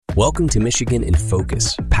Welcome to Michigan in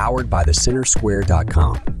Focus, powered by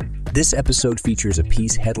thecentersquare.com. This episode features a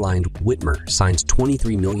piece headlined Whitmer signs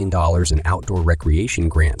 $23 million in outdoor recreation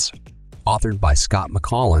grants, authored by Scott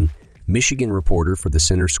McCollin, Michigan reporter for the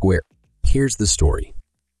Center Square. Here's the story.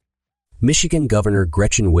 Michigan Governor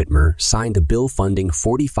Gretchen Whitmer signed a bill funding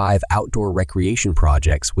 45 outdoor recreation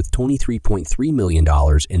projects with $23.3 million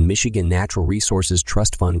in Michigan Natural Resources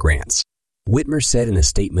Trust Fund grants. Whitmer said in a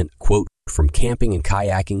statement, quote, "From camping and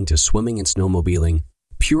kayaking to swimming and snowmobiling,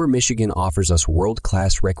 Pure Michigan offers us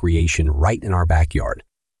world-class recreation right in our backyard."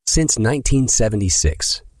 Since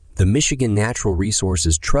 1976, the Michigan Natural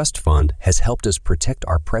Resources Trust Fund has helped us protect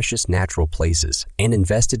our precious natural places and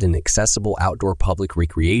invested in accessible outdoor public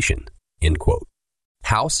recreation, end quote.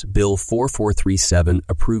 House Bill 4437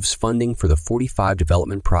 approves funding for the 45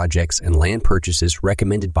 development projects and land purchases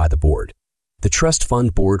recommended by the board. The Trust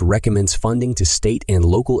Fund Board recommends funding to state and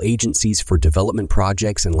local agencies for development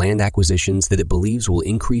projects and land acquisitions that it believes will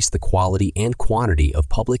increase the quality and quantity of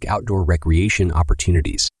public outdoor recreation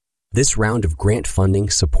opportunities. This round of grant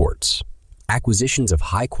funding supports acquisitions of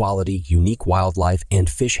high-quality, unique wildlife and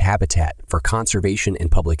fish habitat for conservation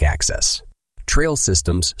and public access. Trail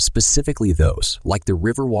systems, specifically those like the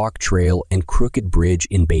Riverwalk Trail and Crooked Bridge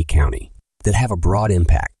in Bay County, that have a broad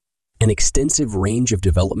impact. An extensive range of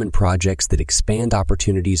development projects that expand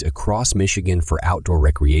opportunities across Michigan for outdoor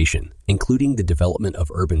recreation, including the development of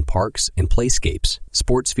urban parks and playscapes,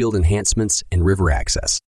 sports field enhancements, and river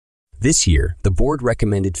access. This year, the board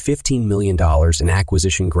recommended $15 million in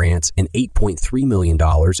acquisition grants and $8.3 million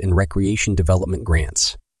in recreation development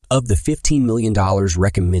grants. Of the $15 million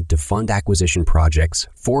recommended to fund acquisition projects,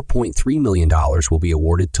 $4.3 million will be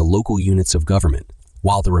awarded to local units of government,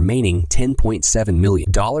 while the remaining $10.7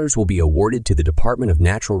 million will be awarded to the Department of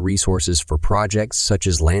Natural Resources for projects such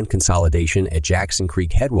as land consolidation at Jackson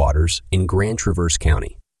Creek Headwaters in Grand Traverse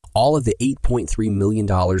County. All of the $8.3 million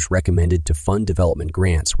recommended to fund development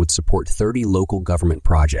grants would support 30 local government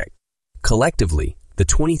projects. Collectively, the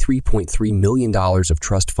 $23.3 million of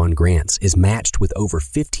trust fund grants is matched with over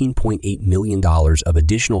 $15.8 million of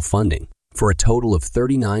additional funding, for a total of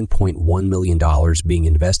 $39.1 million being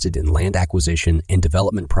invested in land acquisition and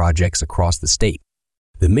development projects across the state.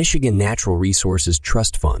 The Michigan Natural Resources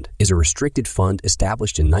Trust Fund is a restricted fund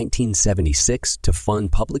established in 1976 to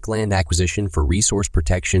fund public land acquisition for resource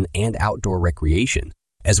protection and outdoor recreation,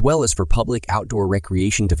 as well as for public outdoor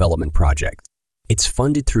recreation development projects. It's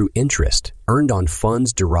funded through interest earned on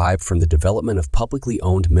funds derived from the development of publicly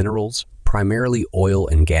owned minerals, primarily oil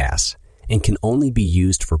and gas, and can only be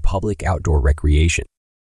used for public outdoor recreation.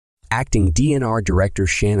 Acting DNR Director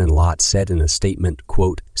Shannon Lott said in a statement,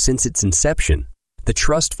 quote, "Since its inception, the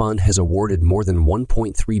trust fund has awarded more than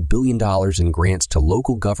 $1.3 billion in grants to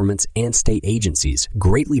local governments and state agencies,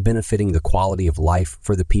 greatly benefiting the quality of life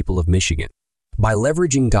for the people of Michigan. By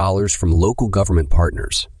leveraging dollars from local government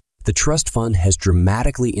partners, the trust fund has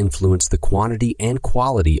dramatically influenced the quantity and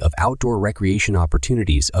quality of outdoor recreation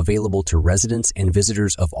opportunities available to residents and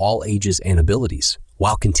visitors of all ages and abilities,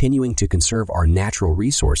 while continuing to conserve our natural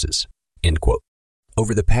resources," end quote.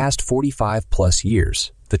 Over the past 45-plus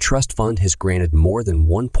years, the trust fund has granted more than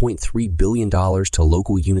 $1.3 billion to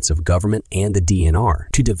local units of government and the DNR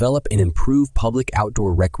to develop and improve public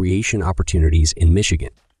outdoor recreation opportunities in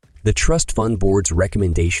Michigan. The Trust Fund Board's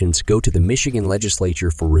recommendations go to the Michigan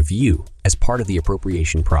Legislature for review as part of the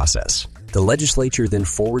appropriation process. The legislature then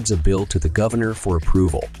forwards a bill to the governor for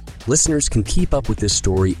approval. Listeners can keep up with this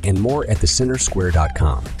story and more at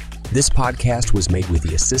thecentersquare.com. This podcast was made with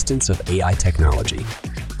the assistance of AI technology.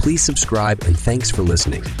 Please subscribe and thanks for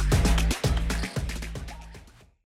listening.